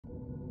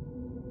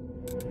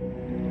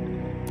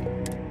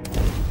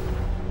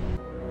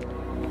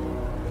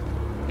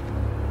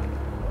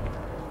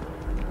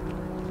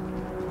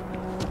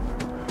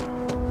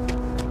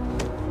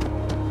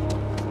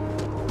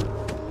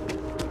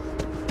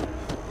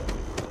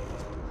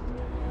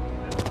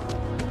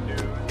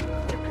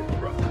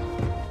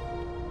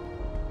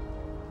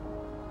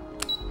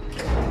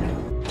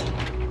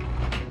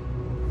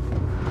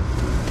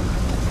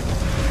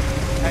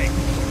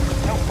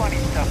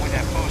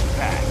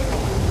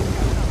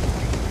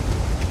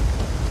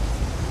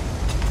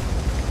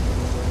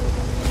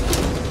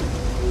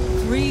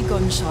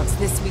gunshots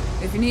this week.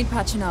 If you need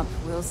patching up,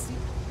 we'll see.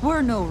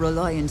 We're no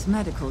Reliant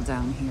Medical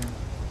down here.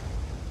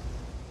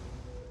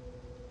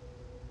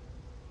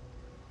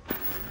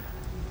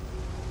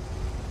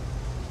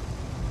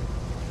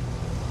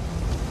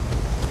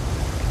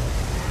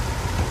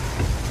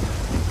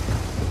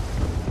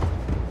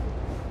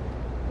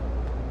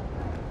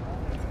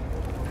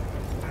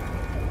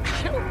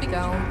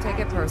 Don't take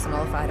it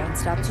personal if I don't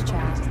stop to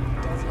chat.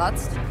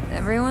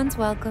 Everyone's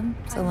welcome,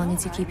 so long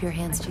as you keep your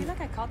hands to.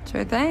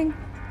 Sure thing.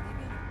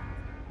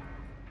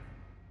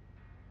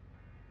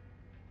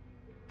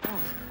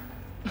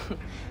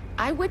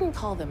 I wouldn't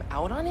call them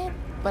out on it,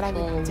 but I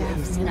would It's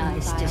definitely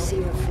nice to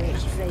see a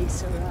fresh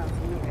face around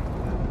here.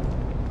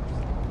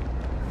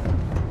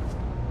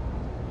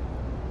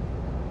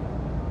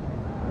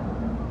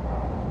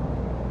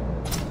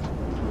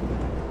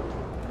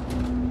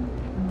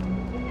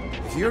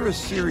 If you're a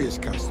serious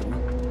customer,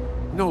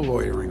 no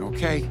loitering,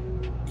 okay?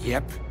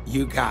 Yep,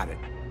 you got it.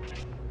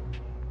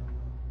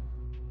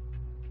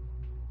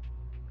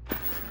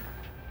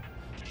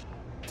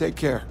 Take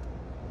care.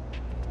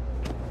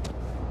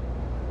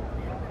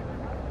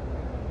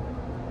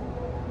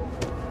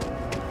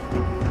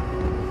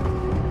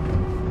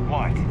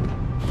 What?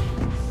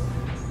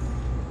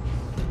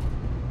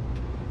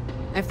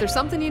 If there's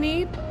something you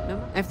need,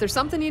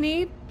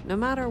 no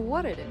matter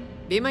what it is,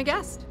 be my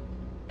guest.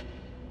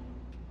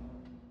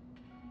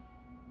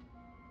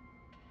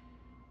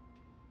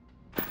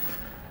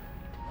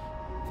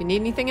 If you need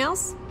anything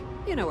else,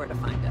 you know where to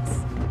find us.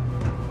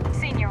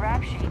 Seen your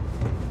rap sheet.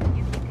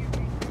 You keep your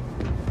ring.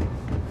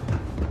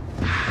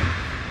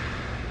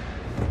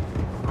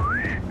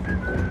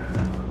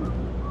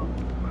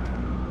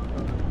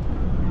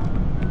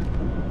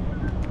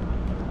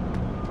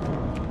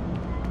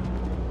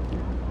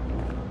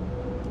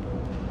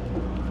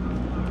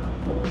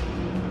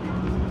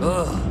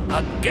 Ugh,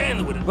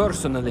 again with it.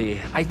 Personally,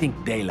 I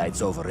think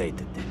daylight's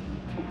overrated.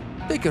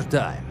 Take your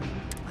time.